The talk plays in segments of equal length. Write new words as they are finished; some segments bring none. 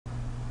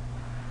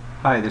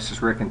Hi, this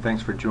is Rick and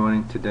thanks for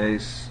joining.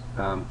 Today's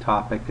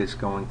topic is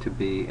going to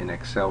be an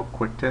Excel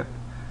quick tip,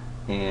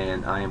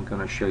 and I am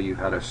going to show you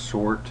how to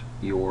sort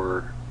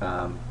your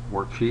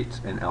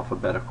worksheets in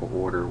alphabetical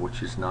order,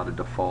 which is not a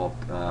default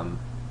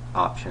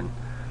option.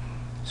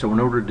 So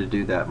in order to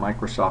do that,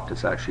 Microsoft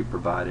has actually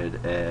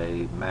provided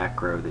a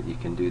macro that you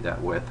can do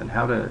that with. And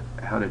how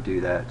to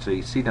do that, so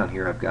you see down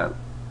here I've got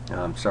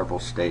several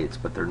states,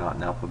 but they're not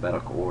in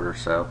alphabetical order,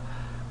 so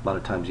a lot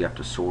of times you have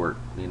to sort.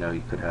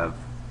 You could have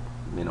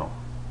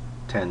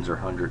tens or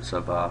hundreds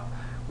of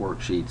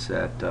worksheets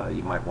that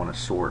you might want to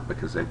sort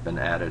because they've been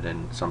added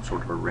in some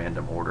sort of a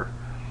random order.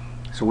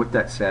 So with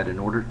that said, in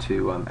order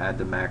to add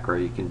the macro,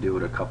 you can do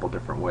it a couple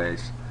different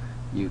ways.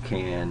 You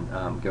can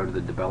go to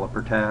the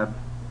Developer tab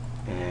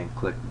and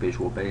click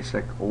Visual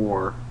Basic,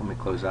 or let me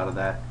close out of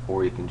that,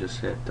 or you can just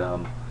hit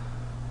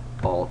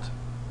Alt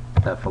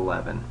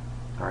F11,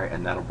 alright,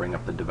 and that'll bring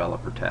up the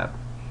Developer tab.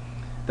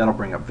 That'll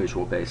bring up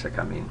Visual Basic,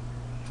 I mean.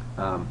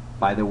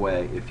 By the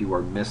way, if you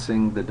are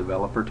missing the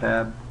Developer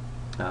tab,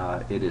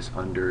 it is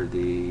under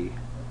the,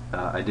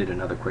 I did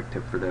another quick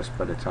tip for this,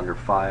 but it's under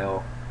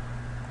File,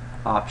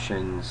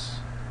 Options,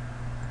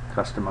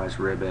 Customize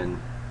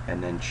Ribbon,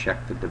 and then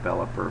check the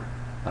Developer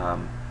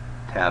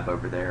tab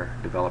over there,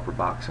 Developer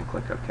box, and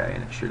click OK,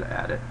 and it should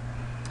add it.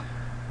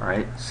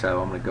 Alright,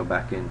 so I'm going to go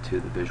back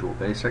into the Visual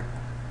Basic.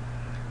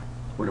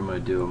 What I'm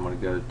going to do, I'm going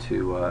to go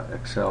to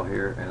Excel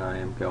here, and I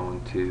am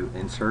going to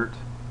insert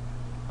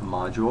a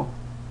module,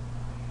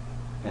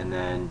 and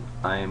then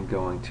I am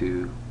going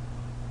to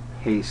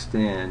paste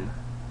in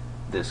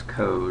this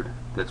code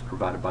that's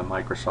provided by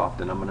Microsoft,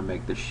 and I'm going to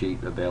make this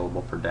sheet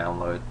available for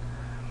download.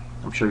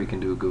 I'm sure you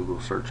can do a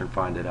Google search and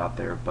find it out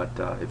there, but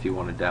if you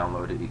want to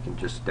download it, you can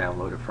just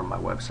download it from my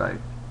website,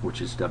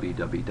 which is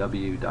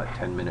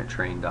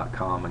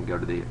www.10minutetrain.com, and go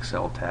to the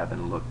Excel tab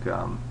and look,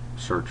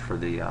 search for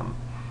the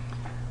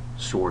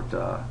sort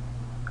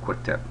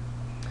quick tip.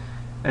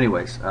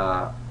 Anyways,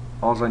 all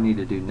I need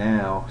to do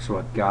now, so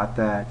I've got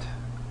that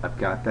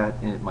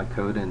in my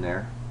code in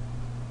there,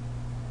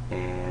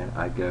 and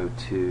I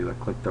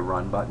click the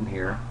Run button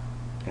here,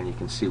 and you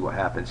can see what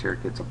happens here.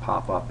 It gets a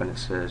pop-up and it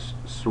says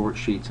sort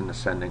sheets in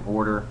descending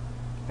order,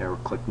 and we'll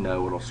click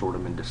no, it'll sort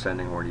them in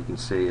descending order. You can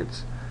see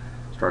it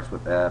starts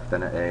with F,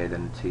 then an A,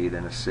 then a T,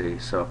 then a C.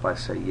 So if I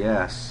say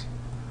yes,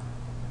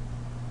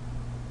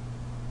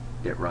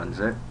 it runs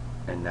it,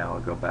 and now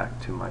I'll go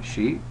back to my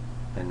sheet,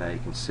 and now you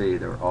can see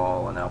they're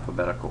all in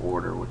alphabetical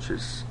order, which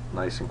is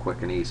nice and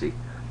quick and easy.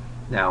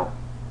 Now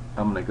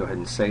I'm going to go ahead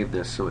and save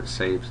this so it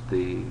saves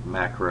the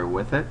macro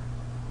with it.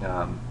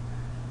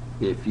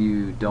 If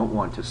you don't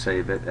want to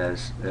save it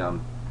as,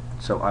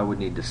 so I would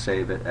need to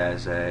save it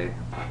as a,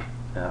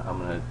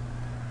 I'm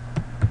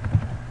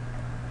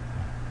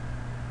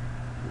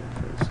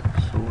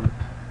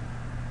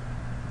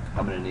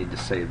going to need to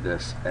save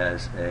this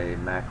as a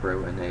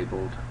macro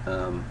enabled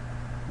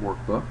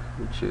workbook,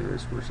 which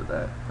is, where's it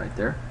at? Right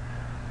there.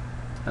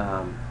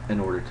 In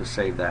order to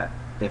save that.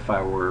 If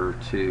I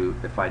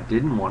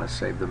didn't want to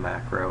save the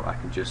macro, I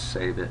could just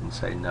save it and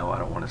say no, I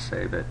don't want to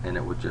save it, and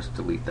it would just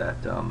delete that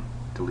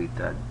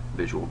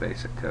Visual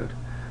Basic code.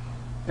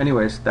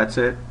 Anyways, that's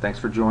it. Thanks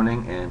for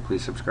joining, and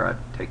please subscribe.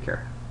 Take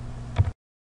care.